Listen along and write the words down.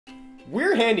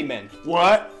We're handymen.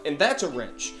 What? And that's a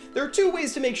wrench. There are two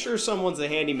ways to make sure someone's a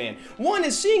handyman. One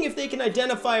is seeing if they can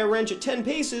identify a wrench at 10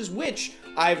 paces, which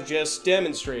I've just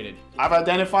demonstrated. I've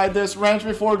identified this wrench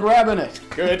before grabbing it.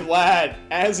 Good lad,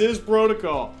 as is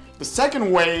protocol. The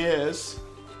second way is,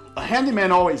 a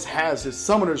handyman always has his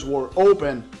summoner's war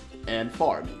open and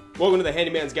farming. Welcome to the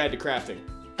Handyman's Guide to Crafting.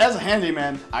 As a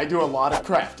handyman, I do a lot of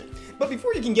crafting. But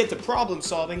before you can get to problem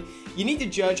solving, you need to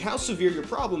judge how severe your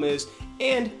problem is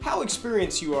and how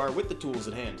experienced you are with the tools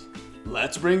at hand.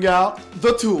 Let's bring out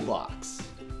the toolbox.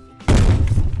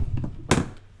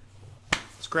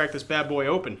 Let's crack this bad boy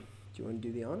open. Do you want to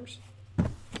do the honors?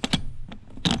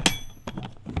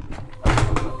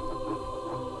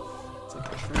 It's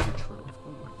like a treasure trove.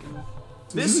 Oh my god.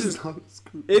 This is not a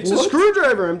screw. It's a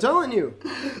screwdriver, I'm telling you.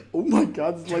 Oh my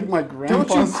god, it's like my grandpa's.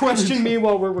 Don't you question me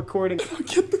while we're recording.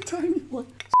 Get the tiny one.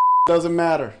 Doesn't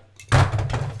matter.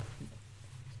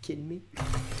 Kidding me?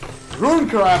 Rune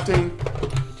crafting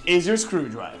is your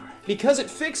screwdriver. Because it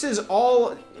fixes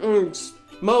all,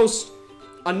 most,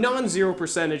 a non-zero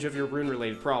percentage of your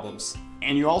rune-related problems.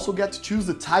 And you also get to choose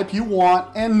the type you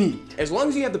want and need. As long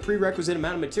as you have the prerequisite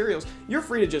amount of materials, you're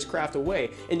free to just craft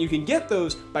away, and you can get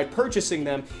those by purchasing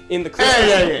them in the craft.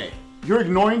 Hey! You're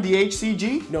ignoring the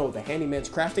HCG? No, the Handyman's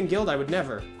Crafting Guild, I would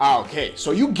never. Okay,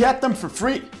 so you get them for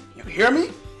free. You hear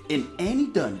me? In any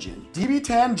dungeon.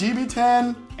 DB10,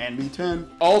 GB10, NB10.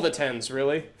 All the 10s,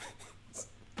 really?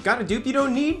 Got a dupe you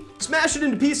don't need? Smash it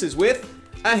into pieces with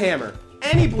a hammer.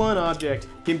 Any blunt object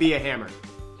can be a hammer.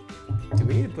 Do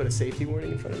we need to put a safety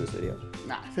warning in front of this video?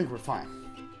 Nah, I think we're fine.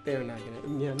 They're not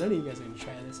gonna, yeah, none of you guys are gonna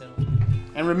try this at all.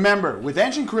 And remember, with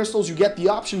ancient crystals, you get the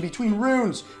option between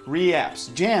runes,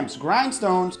 reapps, gems,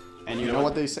 grindstones, and you know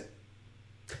what they say?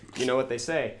 You know what they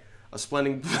say? A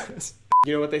splendid,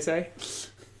 you know what they say?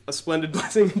 A splendid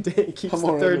blessing a day keeps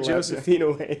the third Josephine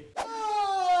away.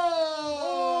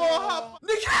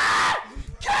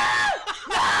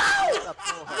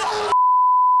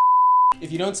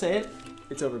 If you don't say it,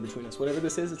 it's over between us. Whatever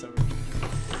this is, it's over.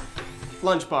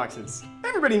 Lunch boxes.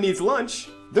 Everybody needs lunch.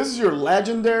 This is your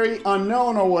legendary,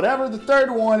 unknown, or whatever the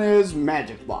third one is,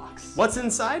 magic box. What's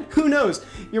inside? Who knows?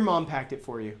 Your mom packed it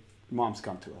for you. Mom's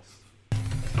come to us.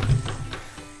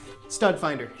 Stud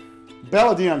finder.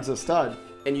 Belladion's a stud.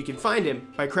 And you can find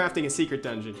him by crafting a secret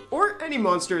dungeon. Or any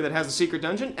monster that has a secret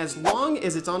dungeon, as long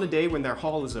as it's on a day when their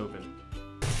hall is open.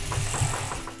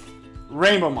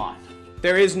 Rainbow Mon.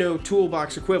 There is no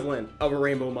toolbox equivalent of a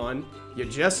Rainbow Mon. You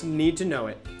just need to know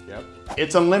it. Yep.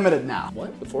 It's unlimited now.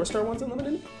 What? The 4-star one's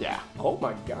unlimited? Yeah. Oh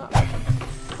my god.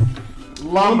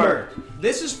 Lumber.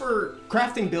 This is for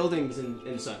crafting buildings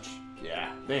and such.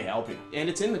 Yeah, they help you. And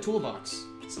it's in the toolbox.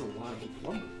 It's a lot of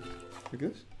lumber. Like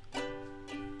this?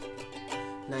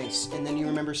 Nice. And then you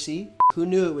remember C? Who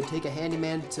knew it would take a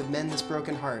handyman to mend this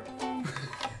broken heart?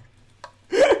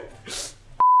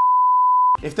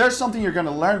 If there's something you're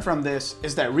gonna learn from this,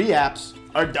 is that reapps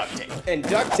are duct tape. And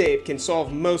duct tape can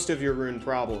solve most of your rune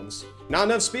problems. Not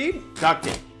enough speed? Duct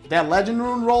tape. That legend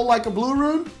rune roll like a blue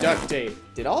rune? Duct tape.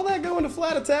 Did all that go into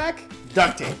flat attack?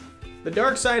 Duct tape. The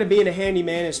dark side of being a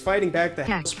handyman is fighting back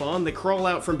the spawn that crawl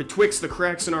out from betwixt the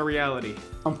cracks in our reality.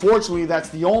 Unfortunately, that's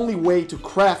the only way to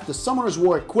craft the Summoner's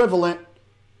War equivalent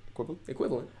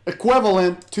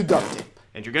to duct tape.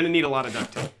 And you're gonna need a lot of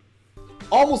duct tape.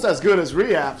 Almost as good as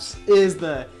reapps Is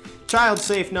the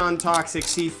child-safe, non-toxic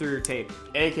see-through tape.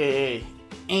 aka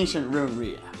ancient rune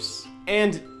reapps.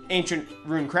 And ancient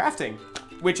rune crafting,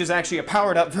 which is actually a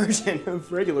powered-up version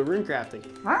of regular rune crafting.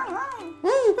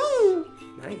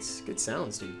 Nice, good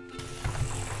sounds, dude.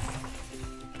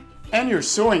 And your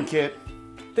sewing kit.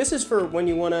 This is for when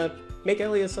you want to make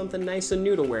Elias something nice and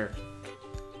new to wear.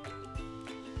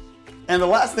 And the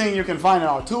last thing you can find in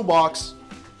our toolbox,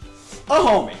 a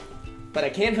homie. But I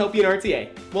can't help you in RTA.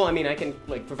 Well, I mean, I can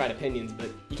like provide opinions, but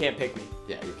you can't pick me.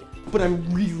 Yeah, you can. But I'm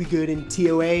really good in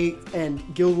TOA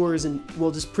and Guild Wars and, well,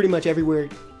 just pretty much everywhere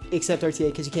except RTA,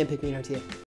 because you can't pick me in RTA.